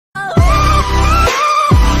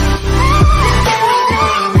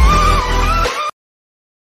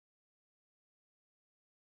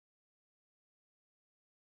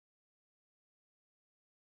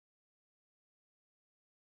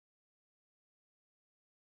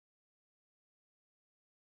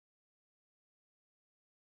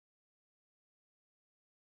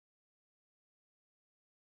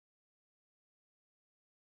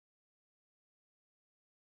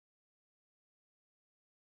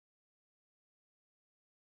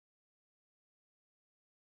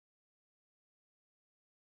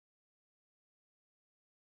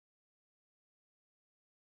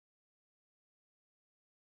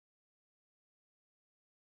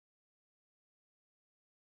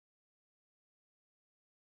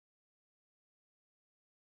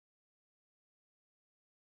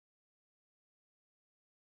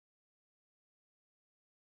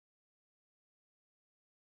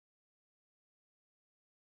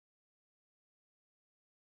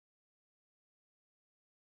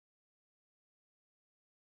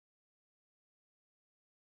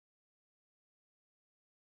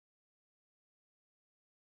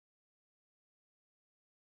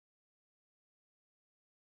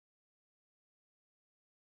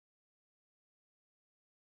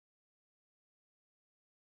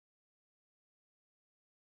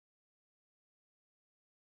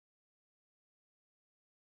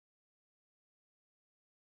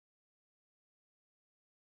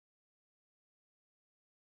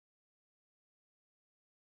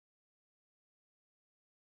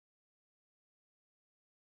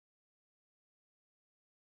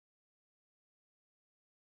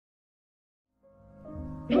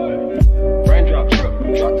Raindrop,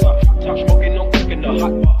 drop top smoking, no cooking the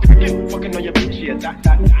hot pot. Fucking on your bitch, yeah,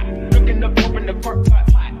 that. Looking up, open the park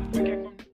pot.